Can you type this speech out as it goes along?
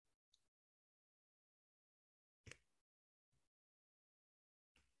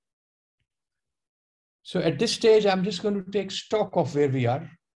So at this stage, I'm just going to take stock of where we are.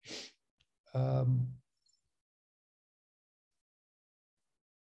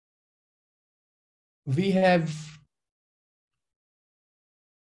 We have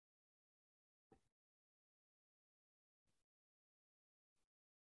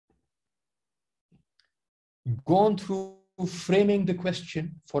gone through framing the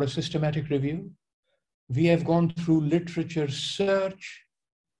question for a systematic review. We have gone through literature search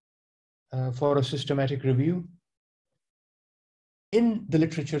for a systematic review. In the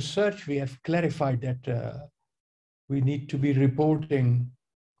literature search, we have clarified that we need to be reporting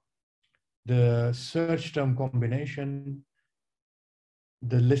the search term combination,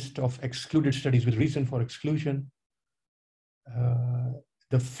 the list of excluded studies with reason for exclusion,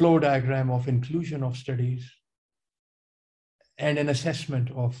 the flow diagram of inclusion of studies, and an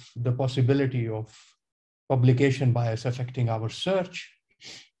assessment of the possibility of publication bias affecting our search.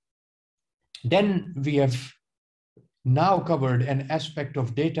 Then we have now covered an aspect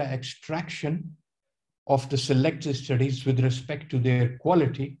of data extraction of the selected studies with respect to their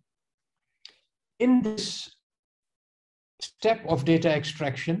quality. In this step of data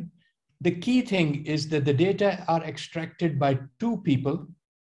extraction, the key thing is that the data are extracted by two people.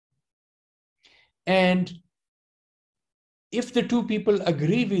 And if the two people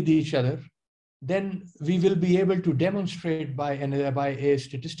agree with each other, then we will be able to demonstrate by a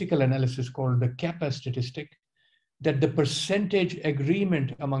statistical analysis called the kappa statistic that the percentage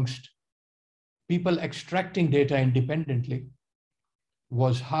agreement amongst people extracting data independently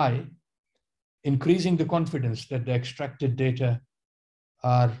was high, increasing the confidence that the extracted data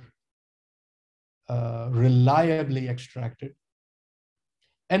are reliably extracted.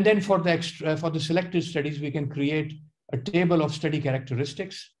 And then for the selected studies, we can create a table of study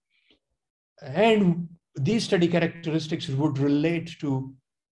characteristics. And these study characteristics would relate to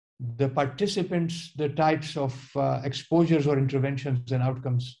the participants, the types of exposures or interventions and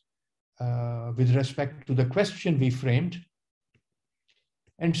outcomes with respect to the question we framed.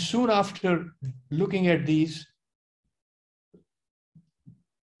 And soon after looking at these,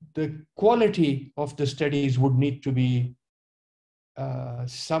 the quality of the studies would need to be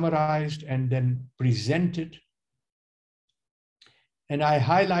summarized and then presented. And I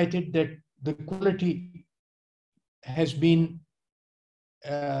highlighted that the quality has been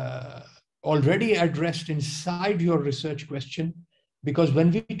already addressed inside your research question, because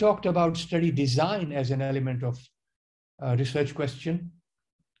when we talked about study design as an element of research question,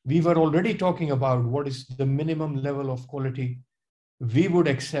 we were already talking about what is the minimum level of quality we would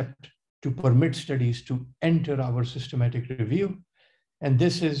accept to permit studies to enter our systematic review. And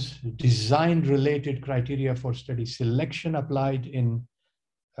this is design-related criteria for study selection applied in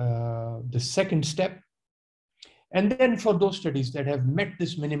the second step. And then for those studies that have met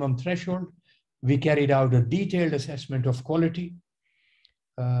this minimum threshold, we carried out a detailed assessment of quality,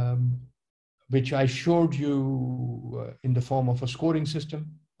 which I showed you in the form of a scoring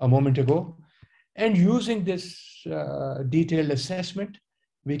system a moment ago. And using this detailed assessment,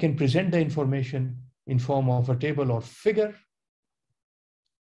 we can present the information in form of a table or figure.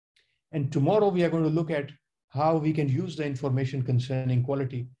 And tomorrow we are going to look at how we can use the information concerning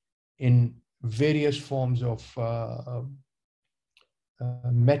quality in various forms of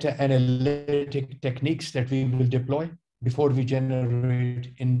meta-analytic techniques that we will deploy before we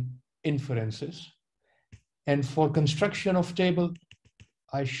generate inferences. And for construction of table,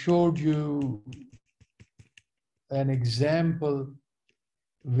 I showed you an example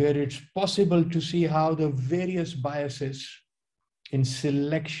where it's possible to see how the various biases in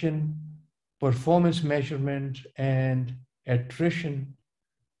selection, performance measurement, and attrition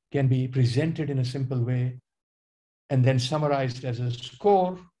can be presented in a simple way and then summarized as a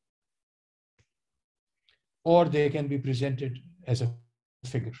score, or they can be presented as a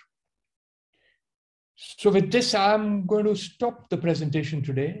figure. So with this, I'm going to stop the presentation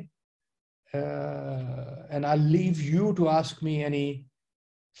today, and I'll leave you to ask me any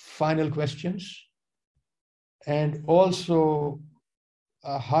final questions, and also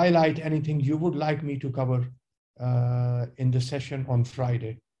highlight anything you would like me to cover in the session on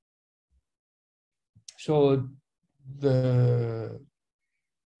Friday. So the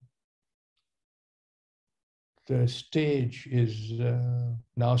stage is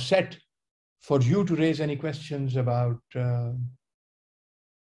now set for you to raise any questions about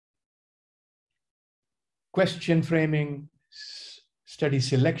question framing, study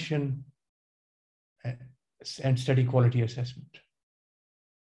selection, and study quality assessment.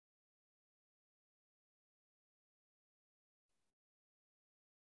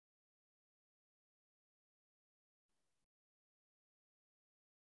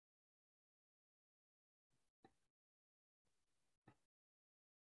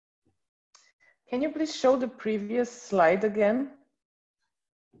 Can you please show the previous slide again?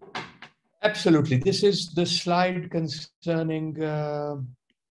 Absolutely. This is the slide concerning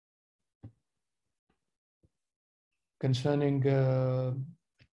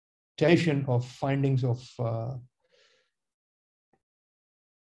tabulation of findings of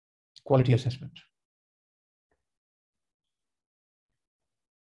quality assessment.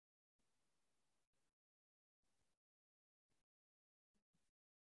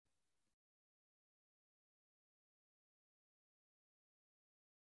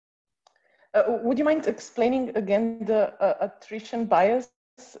 Would you mind explaining again the attrition bias?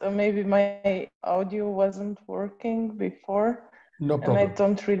 Maybe my audio wasn't working before. No problem. And I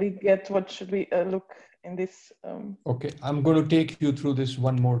don't really get what should we look in this. Okay, I'm going to take you through this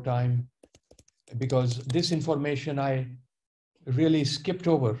one more time because this information I really skipped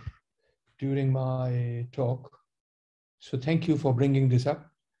over during my talk. So thank you for bringing this up.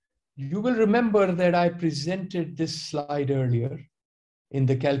 You will remember that I presented this slide earlier in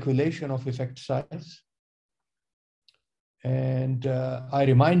the calculation of effect size. And I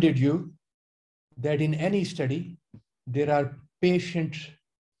reminded you that in any study, there are patient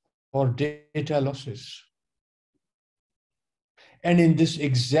or data losses. And in this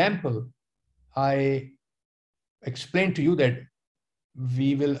example, I explained to you that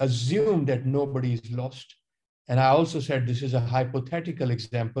we will assume that nobody is lost. And I also said this is a hypothetical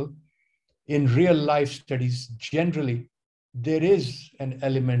example. In real life studies, generally, there is an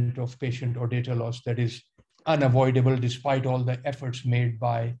element of patient or data loss that is unavoidable despite all the efforts made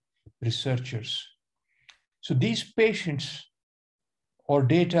by researchers. So these patients or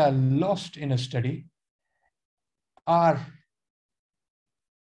data lost in a study are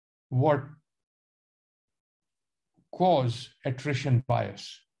what cause attrition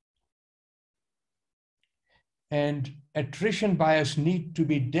bias. And attrition bias need to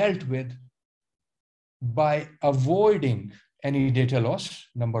be dealt with by avoiding any data loss,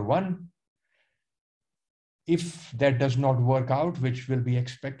 number one. If that does not work out, which will be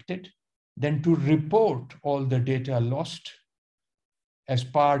expected, then to report all the data lost as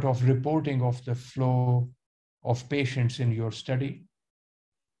part of reporting of the flow of patients in your study.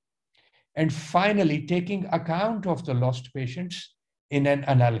 And finally, taking account of the lost patients in an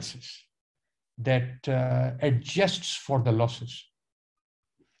analysis that adjusts for the losses.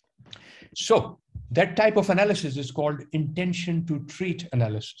 So that type of analysis is called intention to treat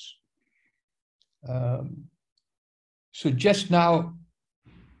analysis. So just now,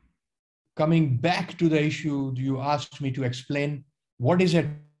 coming back to the issue, you asked me to explain what is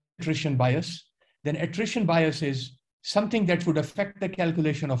attrition bias. Then attrition bias is something that would affect the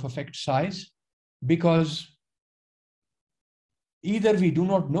calculation of effect size because either we do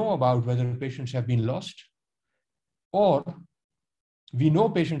not know about whether patients have been lost, or we know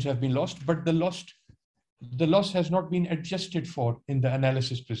patients have been lost, but the loss has not been adjusted for in the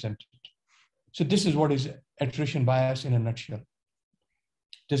analysis presented. So this is what is attrition bias in a nutshell.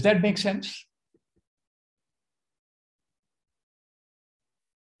 Does that make sense?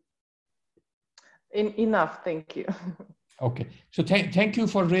 Enough, thank you. Okay, so thank you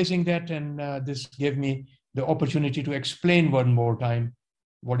for raising that, and this gave me the opportunity to explain one more time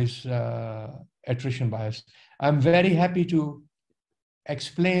what is attrition bias. I'm very happy to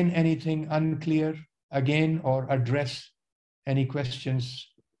explain anything unclear again or address any questions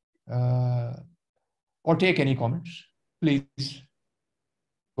or take any comments. Please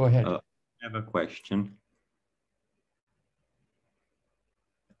go ahead. I have a question.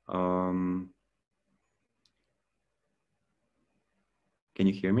 Can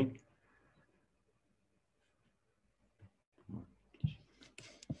you hear me?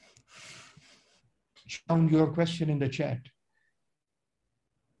 Found your question in the chat.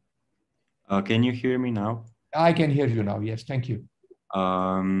 Can you hear me now? I can hear you now. Yes, thank you.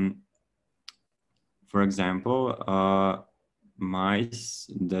 For example,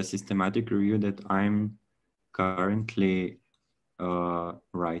 the systematic review that I'm currently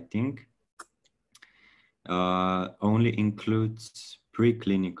writing only includes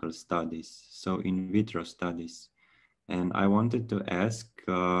preclinical studies, so in vitro studies. And I wanted to ask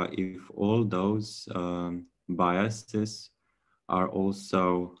if all those biases are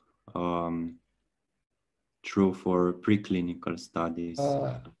also true for preclinical studies.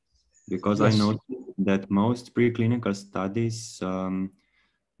 Because yes. I know that most preclinical studies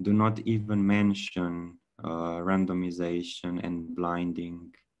do not even mention randomization and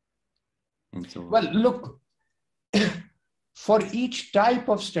blinding and so on. Well, look, for each type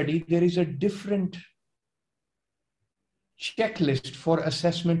of study, there is a different checklist for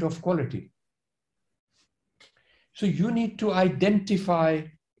assessment of quality. So you need to identify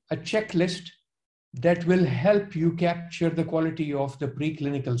a checklist that will help you capture the quality of the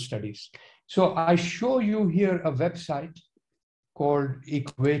preclinical studies. So I show you here a website called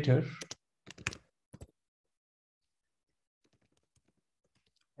Equator.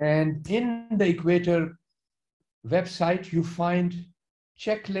 And in the Equator website, you find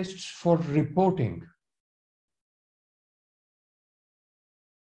checklists for reporting.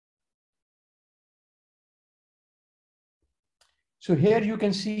 So here you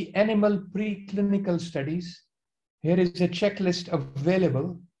can see animal preclinical studies. Here is a checklist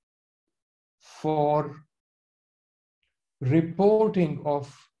available for reporting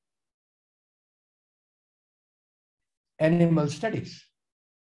of animal studies.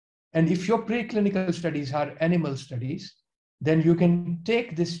 And if your preclinical studies are animal studies, then you can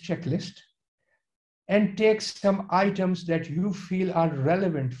take this checklist and take some items that you feel are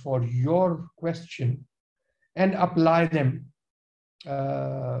relevant for your question and apply them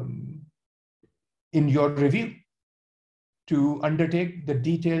in your review to undertake the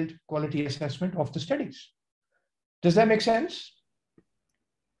detailed quality assessment of the studies. Does that make sense?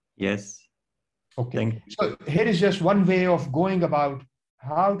 Yes. Okay. So here is just one way of going about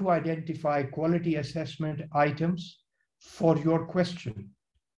how to identify quality assessment items for your question.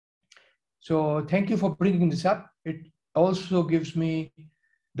 So thank you for bringing this up. It also gives me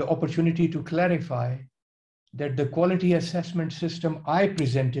the opportunity to clarify that the quality assessment system I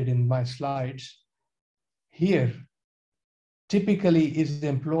presented in my slides here typically is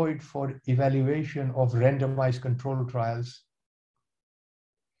employed for evaluation of randomized control trials.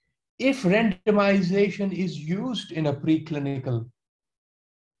 If randomization is used in a preclinical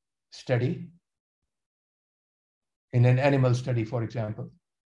study, in an animal study, for example,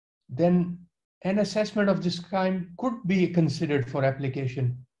 then an assessment of this kind could be considered for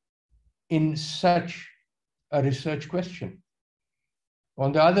application in such a research question.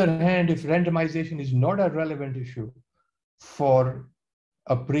 On the other hand, if randomization is not a relevant issue for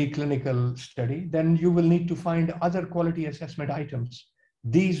a preclinical study, then you will need to find other quality assessment items.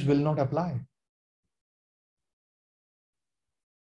 These will not apply.